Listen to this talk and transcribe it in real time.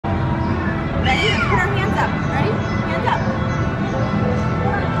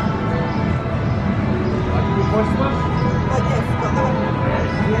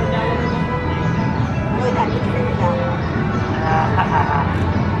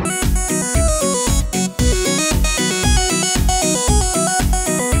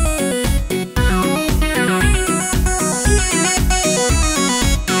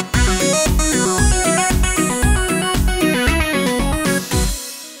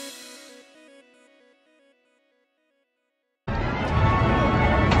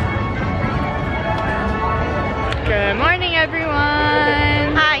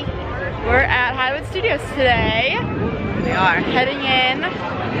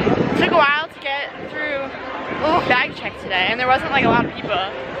bag check today, and there wasn't like a lot of people.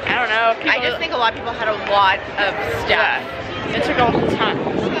 I don't know. I just think a lot of people had a lot of stuff. Yeah, it took a ton.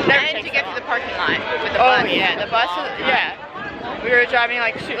 And to get to the parking lot with the bus. Oh yeah, the bus. Yeah, we were driving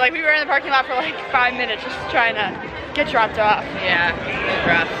like we were in the parking lot for like 5 minutes just trying to get dropped off. Yeah, it was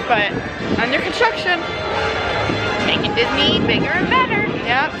rough. But under construction. Making Disney bigger and better.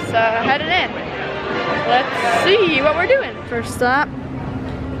 Yep, so headed in. Let's see what we're doing. First stop,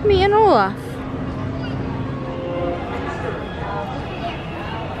 me and Olaf. Is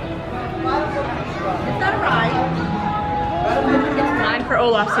that a ride? It's time for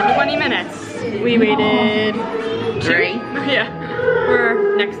Olaf, so 20 minutes. We waited 3. Yeah,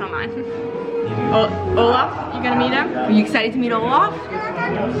 we're next online. Olaf, you gonna meet him? Are you excited to meet Olaf?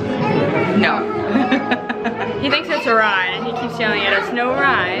 No. He thinks it's a ride, and he keeps yelling at us, no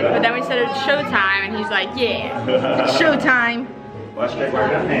ride. But then we said it's showtime, and he's like, yeah, it's showtime.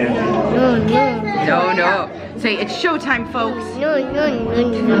 No, no. Say, it's showtime, folks. No.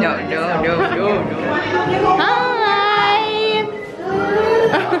 Hi!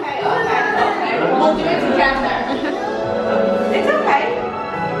 We'll do it together. It's okay.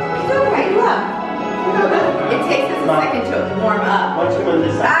 It's okay, look. It takes us a second to warm up. Okay.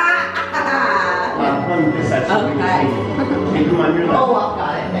 Olaf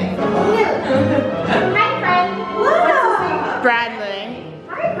got it, thanks. Hi, friend. Hello. Bradley.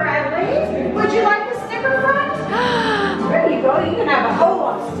 Hi, Bradley. Would you like the sticker front? There you go. You can have a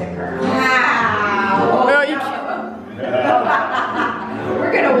Olaf sticker. Wow. Oh, you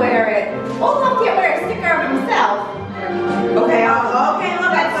We're gonna wear it. Olaf can't wear a sticker of himself. Okay, okay,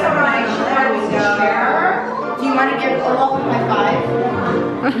 look, that's so nice. There we go. Do you want to give Olaf a high five?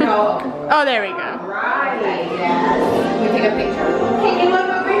 No. Oh, there we go. Right. Yes. Can we take a picture? Can you look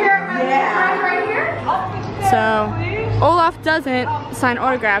over here at my right here? So, Olaf doesn't sign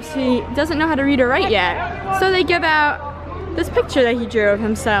autographs. He doesn't know how to read or write yet. So they give out this picture that he drew of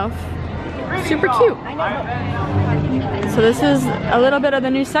himself. Super cute. So this is a little bit of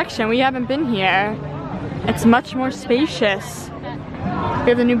the new section. We haven't been here. It's much more spacious. We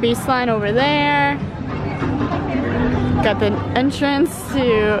have the new baseline over there. Got the entrance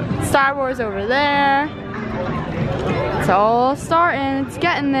to Star Wars over there. It's all starting, it's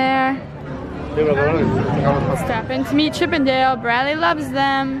getting there. Stopping to meet Chippendale. Bradley loves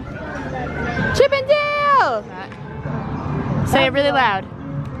them. Chippendale! Say it really loud.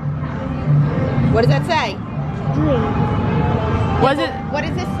 What does that say? Was it? What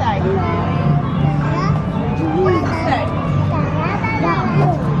does this say? What does it say?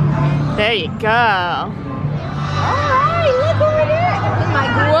 There you go. Alright, look over there. Oh my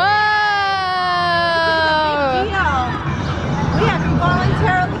goodness. Whoa! This is a big deal. We haven't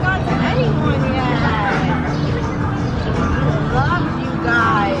voluntarily gone to anyone yet. Love you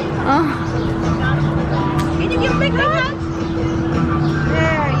guys. Can you give a big hug?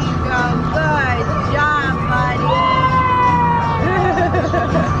 There you go. Good job, buddy.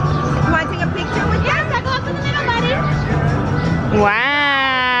 You want to take a picture with you? Take a look in the middle, buddy.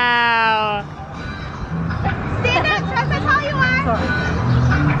 Wow! Stand up, just as tall you are.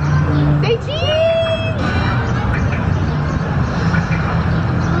 Say cheese.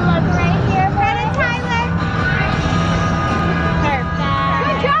 Look right here, Brad and Tyler. Perfect.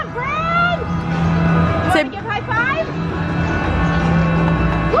 Good job, Brad. Say, Give high five.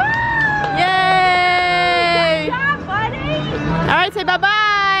 yay! Good job, buddy. Alright, say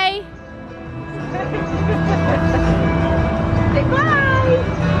bye-bye! Say bye.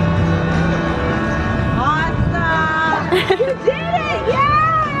 Awesome. You did it, yeah.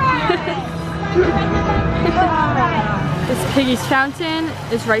 This Piggy's fountain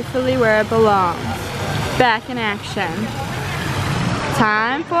is rightfully where it belongs. Back in action.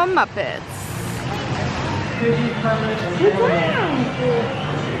 Time for Muppets.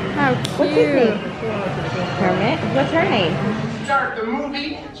 How cute. Kermit, what's her name? Start the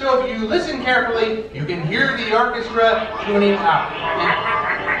movie, so if you listen carefully, you can hear the orchestra tuning up.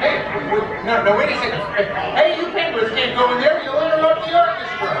 Hey, no, wait a second. Hey, you penguins can't go in there, you'll interrupt the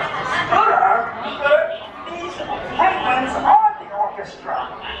orchestra. These penguins are the orchestra.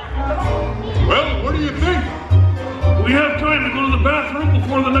 Well, what do you think? Do we have time to go to the bathroom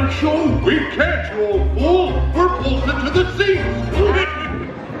before the next show? We can't, you old fool. We're bolted to the seats.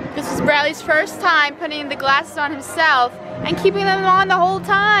 This is Bradley's first time putting the glasses on himself and keeping them on the whole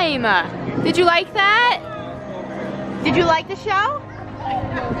time. Did you like that? Did you like the show?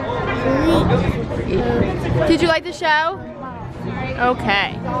 Did you like the show?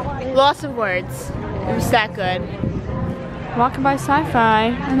 Okay. Loss of words. It was that good. Walking by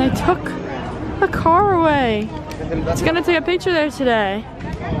Sci-Fi and they took the car away. It's gonna take a picture there today.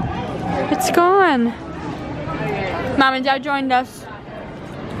 It's gone. Mom and Dad joined us,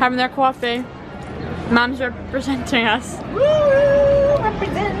 having their coffee. Mom's representing us. Woo!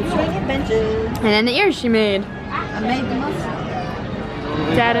 Represent swinging benches. And then the ears she made. I made the most.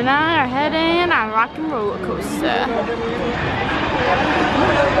 Dad and I are heading on rock and roller coaster.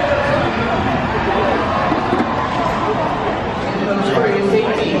 For your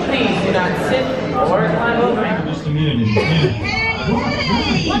safety, please do not sit or climb over. Just a minute.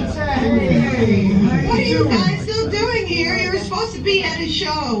 What's happening? What are you guys still doing here? You're supposed to be at a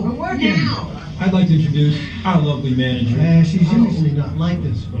show. We're working. Now. I'd like to introduce our lovely manager. She's usually not like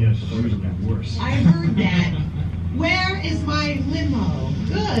this. Yes, she's usually worse. I heard that. Where is my limo?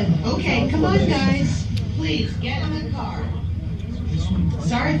 Good. Okay, come on, guys. Please, get in the car.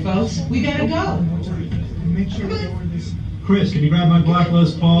 Sorry, folks. We gotta go. Make sure you know where this. Chris, can you grab my black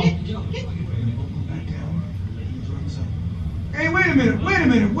Les Paul? Hey, wait a minute.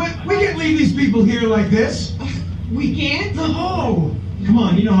 We can't leave these people here like this. We can't? No! Come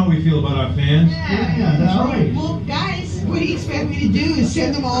on, you know how we feel about our fans. Yeah, that's right. Well, guys, what do you expect me to do? Is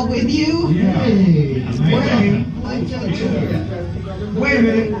send them all with you? Hey, wait a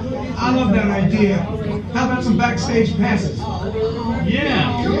minute. I love that idea. How about some backstage passes?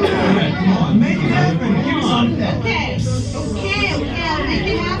 Yeah. Come on, make it happen. Give us some. Okay, I'll make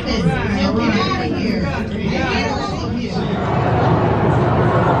it happen. Now get out of here. I hate all of you.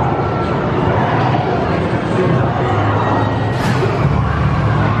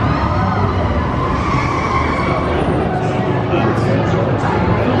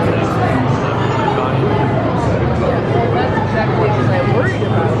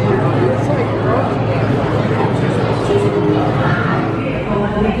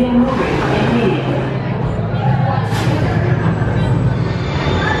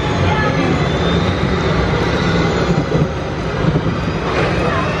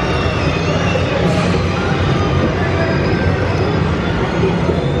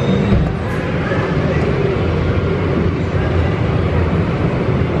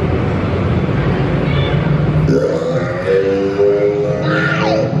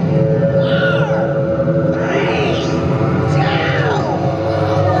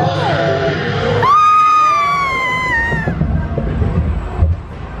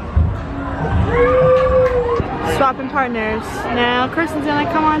 Swapping partners. Now Kirsten's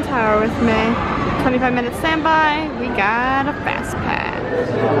gonna come on tower with me. 25-minute standby. We got a fast pass.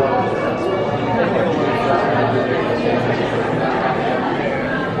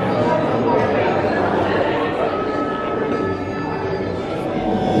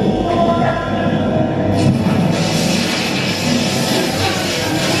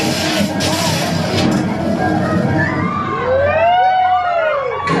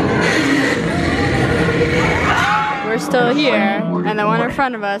 We're still here, and the one in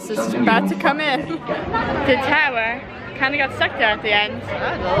front of us is about to come in. The tower kind of got stuck there at the end.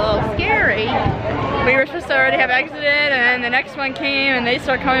 That was a little scary. We were supposed to already have exited, and then the next one came, and they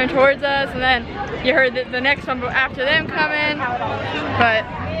started coming towards us, and then you heard the next one after them coming. But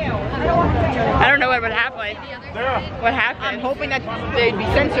I don't know what would happen. What happened? I'm hoping that they'd be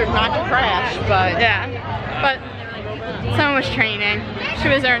censored not to crash, but yeah. But someone was training. She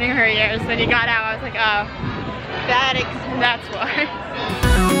was earning her years. When you got out, I was like, oh. That's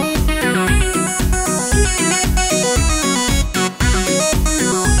why.